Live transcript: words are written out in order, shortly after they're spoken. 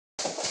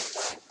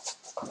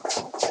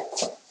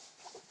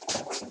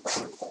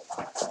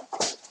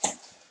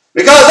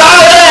Because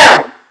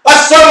I am a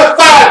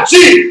certified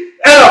G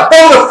and a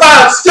bona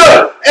fide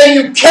stud, and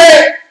you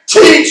can't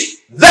teach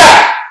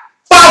that.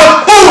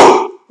 Father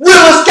Pooh,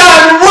 realest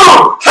guy in the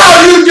room, how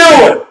you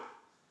doing?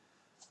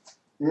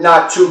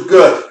 Not too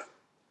good.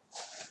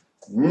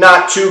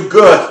 Not too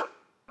good.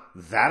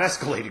 That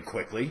escalated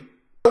quickly.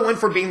 Went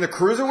for being the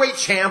Cruiserweight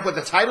champ with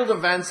the title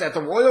defense at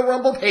the Royal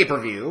Rumble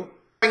pay-per-view,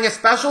 having a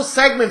special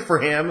segment for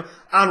him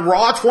on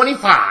Raw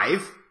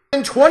 25,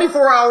 in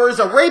 24 hours,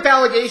 a rape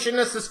allegation,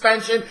 a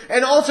suspension,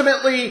 and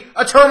ultimately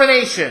a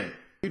termination. What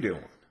are you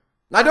doing?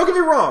 Now don't get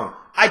me wrong,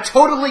 I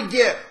totally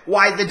get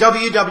why the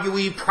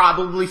WWE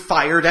probably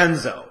fired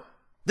Enzo.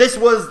 This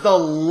was the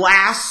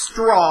last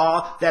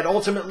straw that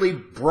ultimately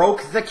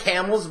broke the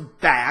camel's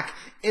back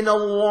in a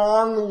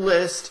long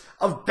list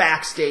of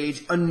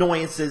backstage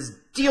annoyances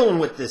dealing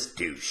with this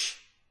douche.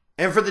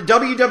 And for the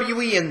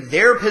WWE in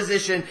their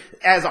position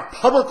as a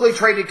publicly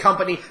traded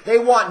company, they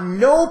want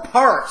no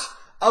part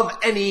of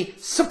any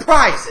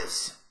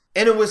surprises.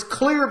 And it was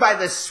clear by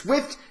the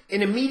swift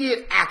and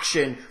immediate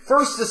action,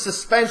 first the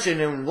suspension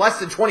and less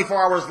than 24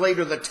 hours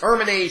later the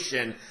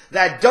termination,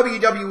 that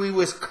WWE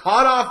was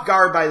caught off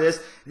guard by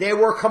this. They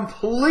were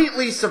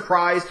completely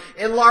surprised,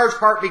 in large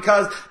part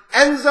because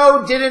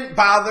Enzo didn't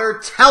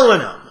bother telling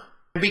them.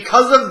 And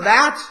because of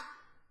that,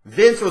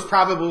 Vince was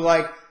probably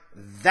like,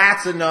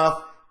 that's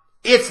enough.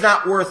 It's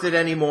not worth it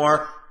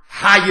anymore.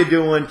 How you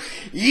doing?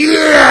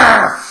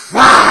 You're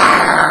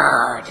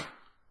fired!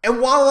 And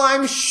while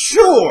I'm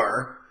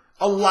sure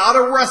a lot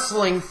of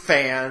wrestling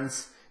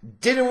fans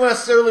didn't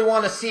necessarily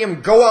want to see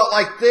him go out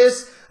like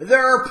this,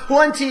 there are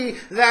plenty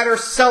that are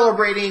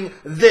celebrating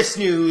this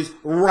news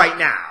right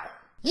now.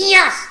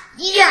 Yes!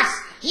 Yes!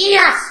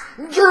 Yes!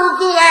 Drew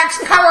Gulak's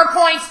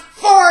PowerPoints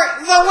for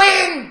the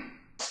win!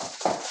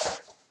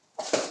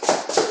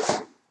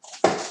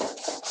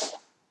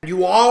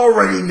 You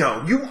already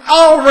know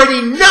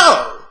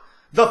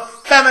the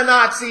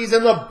feminazis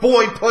and the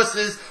boy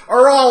pusses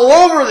are all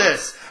over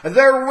this.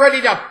 They're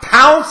ready to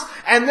pounce,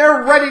 and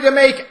they're ready to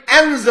make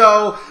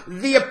Enzo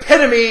the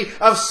epitome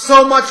of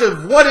so much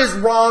of what is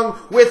wrong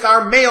with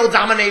our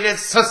male-dominated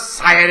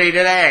society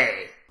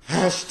today.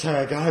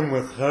 Hashtag I'm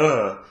with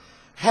her.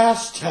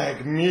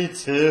 Hashtag me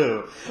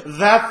too.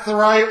 That's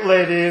right,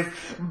 ladies.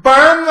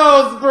 Burn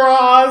those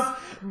bras.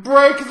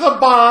 Break the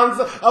bonds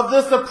of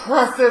this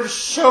oppressive,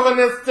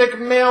 chauvinistic,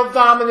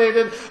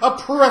 male-dominated,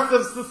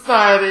 oppressive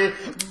society.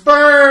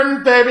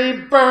 Burn,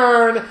 baby,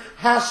 burn.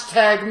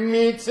 Hashtag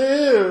me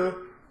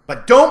too.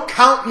 But don't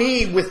count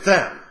me with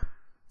them.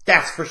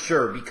 That's for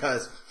sure,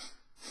 because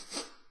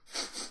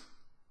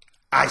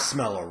I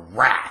smell a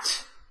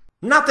rat.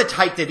 Not the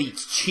type that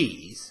eats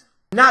cheese.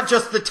 Not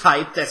just the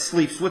type that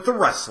sleeps with the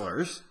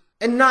wrestlers.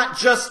 And not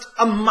just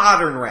a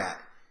modern rat.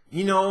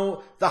 You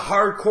know, the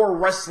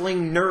hardcore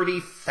wrestling nerdy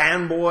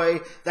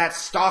fanboy that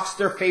stalks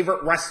their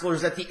favorite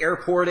wrestlers at the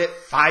airport at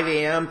 5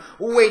 a.m.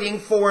 waiting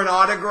for an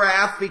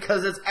autograph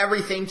because it's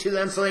everything to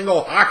them, so they can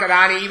go hawk it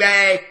on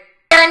eBay.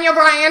 Daniel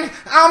Bryan,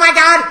 oh my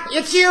god,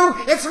 it's you,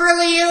 it's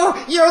really you,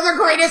 you're the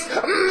greatest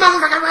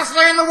motherfucking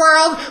wrestler in the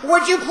world,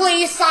 would you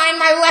please sign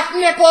my left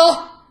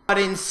nipple? But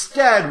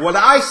instead, what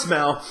I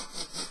smell,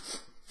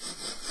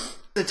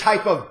 the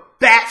type of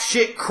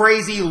batshit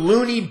crazy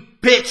loony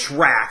bitch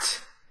rat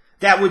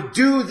that would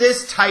do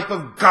this type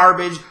of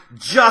garbage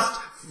just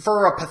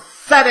for a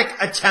pathetic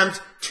attempt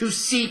to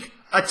seek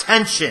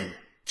attention.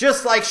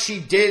 Just like she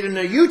did in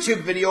a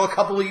YouTube video a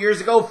couple of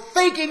years ago,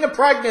 faking a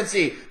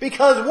pregnancy.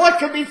 Because what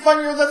could be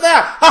funnier than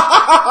that? Ha ha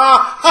ha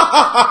ha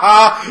ha ha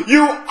ha!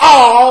 You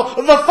are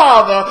the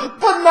father,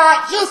 but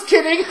not just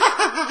kidding. Ha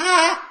ha ha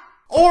ha!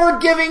 Or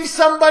giving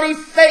somebody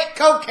fake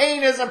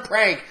cocaine as a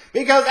prank.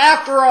 Because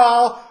after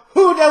all,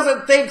 who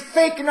doesn't think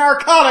fake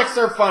narcotics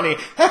are funny?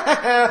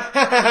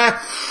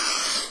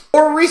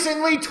 Or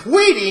recently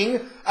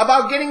tweeting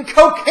about getting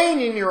cocaine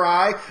in your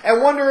eye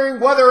and wondering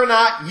whether or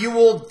not you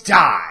will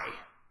die.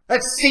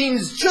 That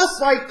seems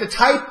just like the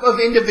type of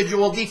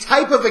individual, the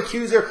type of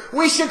accuser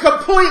we should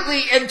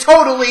completely and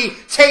totally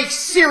take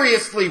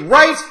seriously,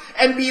 right?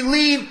 And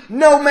believe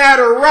no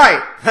matter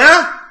right.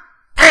 Huh?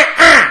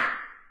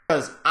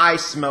 Because I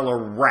smell a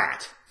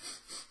rat.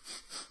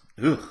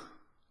 Ugh.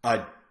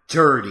 A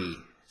dirty,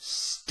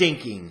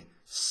 stinking,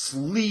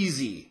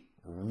 sleazy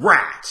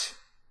rat.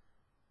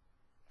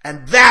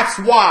 And that's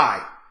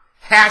why,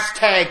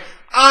 hashtag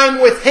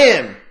I'm with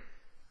him.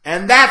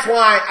 And that's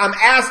why I'm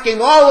asking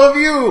all of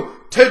you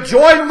to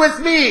join with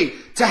me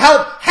to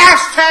help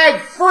hashtag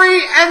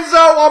free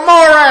Enzo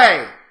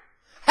Amore.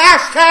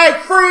 Hashtag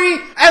free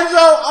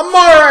Enzo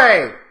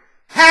Amore.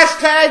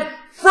 Hashtag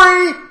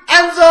free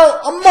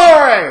Enzo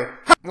Amore.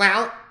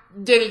 Well,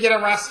 did he get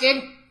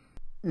arrested?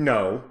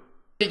 No.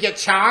 Did he get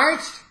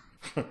charged?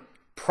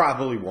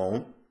 Probably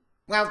won't.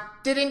 Well,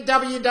 didn't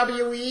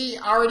WWE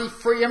already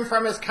free him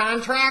from his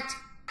contract?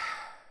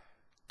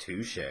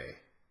 Touche.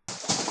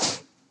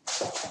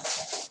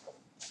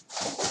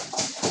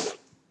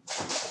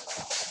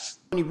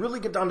 When you really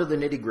get down to the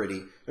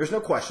nitty-gritty, there's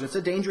no question, it's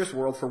a dangerous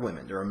world for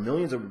women. There are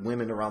millions of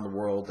women around the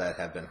world that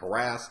have been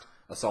harassed,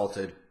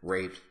 assaulted,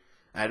 raped,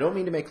 and I don't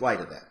mean to make light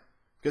of that.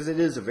 because it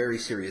is a very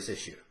serious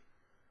issue.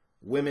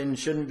 Women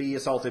shouldn't be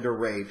assaulted or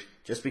raped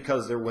just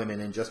because they're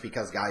women and just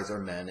because guys are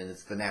men and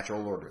it's the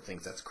natural order of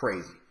things. That's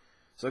crazy.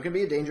 So it can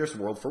be a dangerous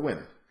world for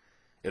women.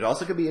 It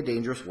also could be a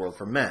dangerous world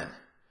for men,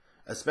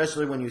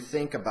 especially when you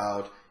think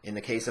about, in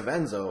the case of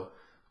Enzo,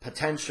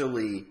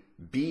 potentially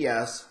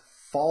BS,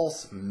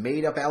 false,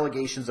 made-up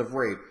allegations of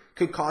rape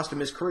could cost him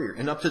his career.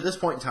 And up to this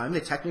point in time, they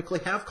technically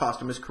have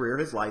cost him his career,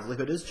 his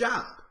livelihood, his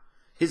job,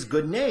 his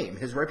good name,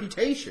 his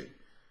reputation,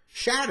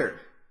 shattered.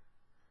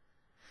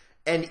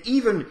 And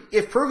even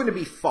if proven to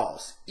be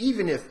false,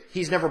 even if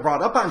he's never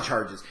brought up on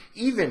charges,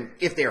 even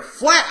if they're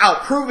flat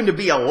out proven to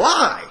be a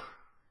lie,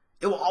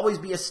 it will always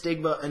be a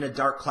stigma and a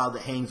dark cloud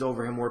that hangs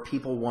over him where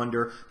people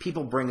wonder,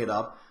 people bring it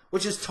up,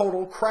 which is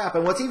total crap.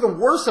 And what's even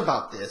worse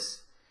about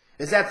this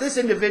is that this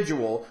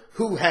individual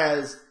who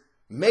has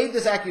made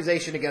this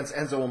accusation against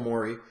Enzo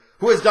Amore,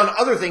 who has done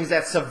other things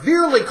that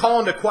severely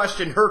call into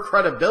question her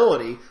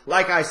credibility,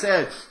 like I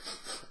said,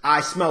 I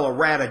smell a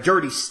rat, a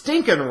dirty,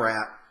 stinking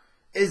rat,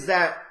 is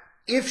that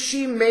if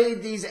she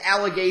made these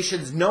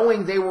allegations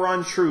knowing they were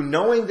untrue,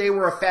 knowing they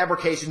were a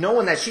fabrication,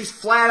 knowing that she's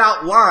flat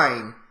out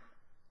lying,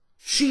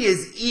 she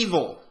is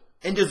evil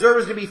and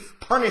deserves to be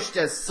punished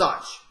as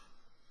such.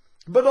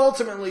 But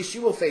ultimately, she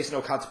will face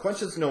no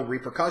consequences, no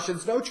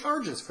repercussions, no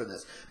charges for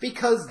this,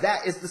 because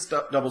that is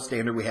the double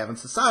standard we have in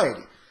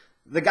society.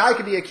 The guy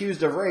could be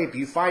accused of rape,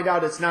 you find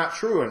out it's not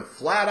true and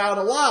flat out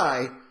a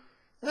lie,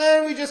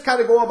 then we just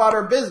kind of go about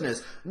our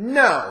business.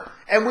 No.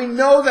 And we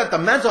know that the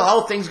mental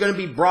health thing is going to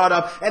be brought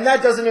up, and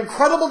that does an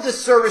incredible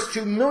disservice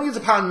to millions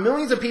upon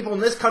millions of people in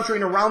this country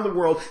and around the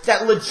world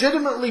that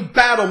legitimately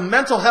battle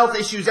mental health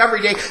issues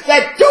every day,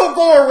 that don't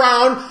go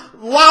around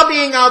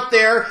lobbying out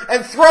there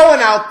and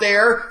throwing out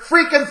there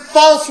freaking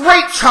false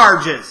rape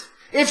charges.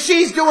 If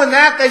she's doing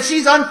that, then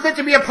she's unfit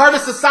to be a part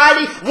of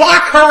society.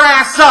 Lock her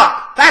ass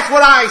up. That's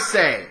what I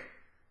say.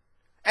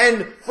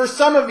 And for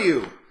some of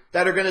you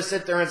that are going to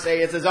sit there and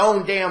say it's his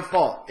own damn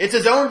fault. It's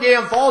his own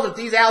damn fault if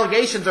these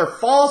allegations are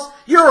false.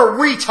 You're a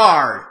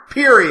retard,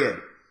 period.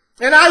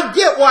 And I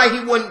get why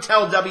he wouldn't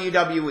tell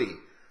WWE.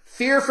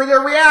 Fear for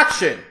their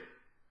reaction.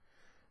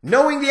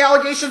 Knowing the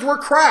allegations were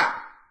crap.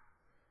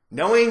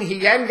 Knowing he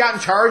hadn't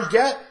gotten charged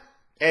yet,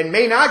 and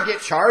may not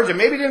get charged, and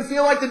maybe didn't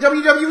feel like the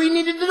WWE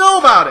needed to know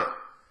about it.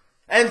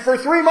 And for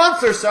 3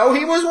 months or so,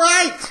 he was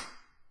right.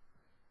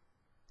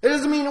 It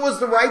doesn't mean it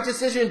was the right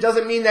decision. It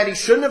doesn't mean that he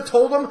shouldn't have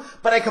told him.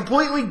 But I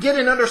completely get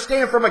and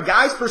understand from a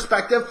guy's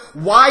perspective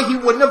why he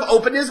wouldn't have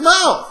opened his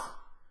mouth.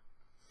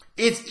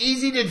 It's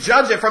easy to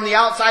judge it from the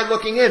outside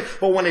looking in.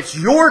 But when it's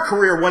your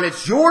career, when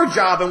it's your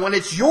job, and when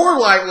it's your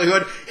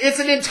livelihood, it's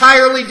an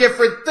entirely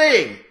different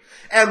thing.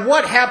 And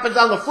what happens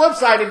on the flip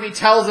side if he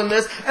tells them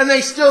this and they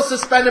still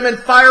suspend him and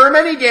fire him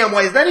any damn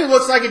ways? Then he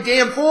looks like a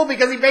damn fool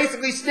because he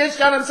basically snitched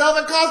on himself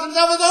and cost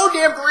himself his own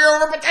damn career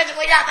over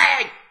potentially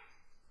nothing.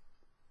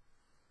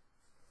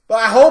 But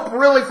I hope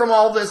really from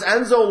all this,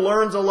 Enzo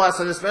learns a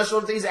lesson, especially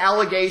if these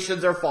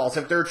allegations are false.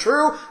 If they're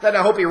true, then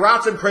I hope he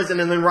rots in prison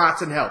and then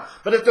rots in hell.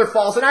 But if they're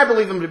false, and I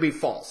believe them to be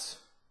false.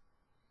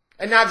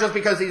 And not just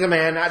because he's a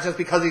man, not just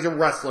because he's a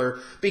wrestler,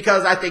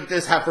 because I think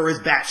this heifer is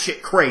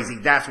batshit crazy.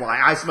 That's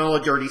why I smell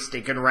a dirty,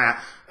 stinking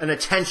rat, an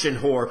attention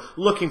whore,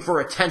 looking for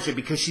attention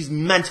because she's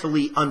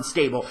mentally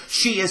unstable.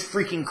 She is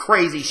freaking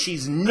crazy.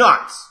 She's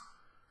nuts.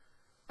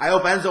 I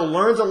hope Enzo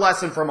learns a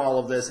lesson from all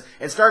of this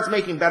and starts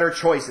making better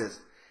choices.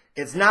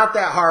 It's not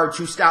that hard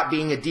to stop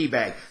being a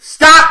D-bag.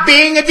 Stop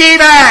being a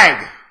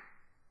D-bag!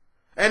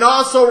 And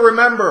also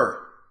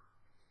remember,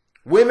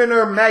 women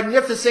are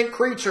magnificent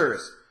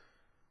creatures.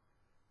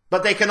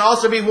 But they can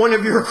also be one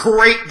of your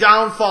great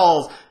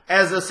downfalls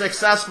as a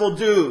successful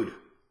dude.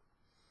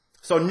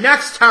 So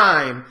next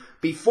time,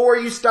 before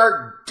you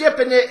start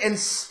dipping it and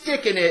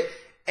sticking it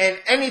and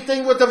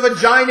anything with a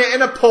vagina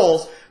and a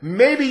pulse,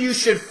 maybe you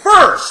should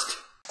first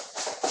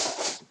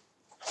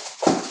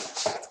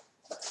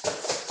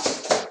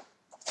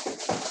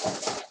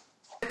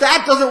if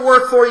that doesn't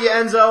work for you,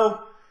 Enzo,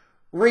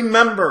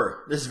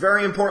 remember this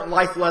very important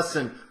life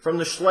lesson from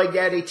the Schleg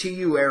Daddy to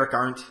you, Eric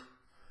Arndt.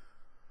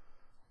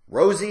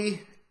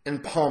 Rosie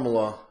and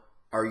Pamela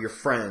are your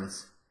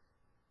friends,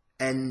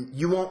 and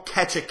you won't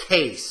catch a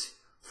case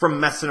from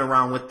messing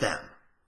around with them.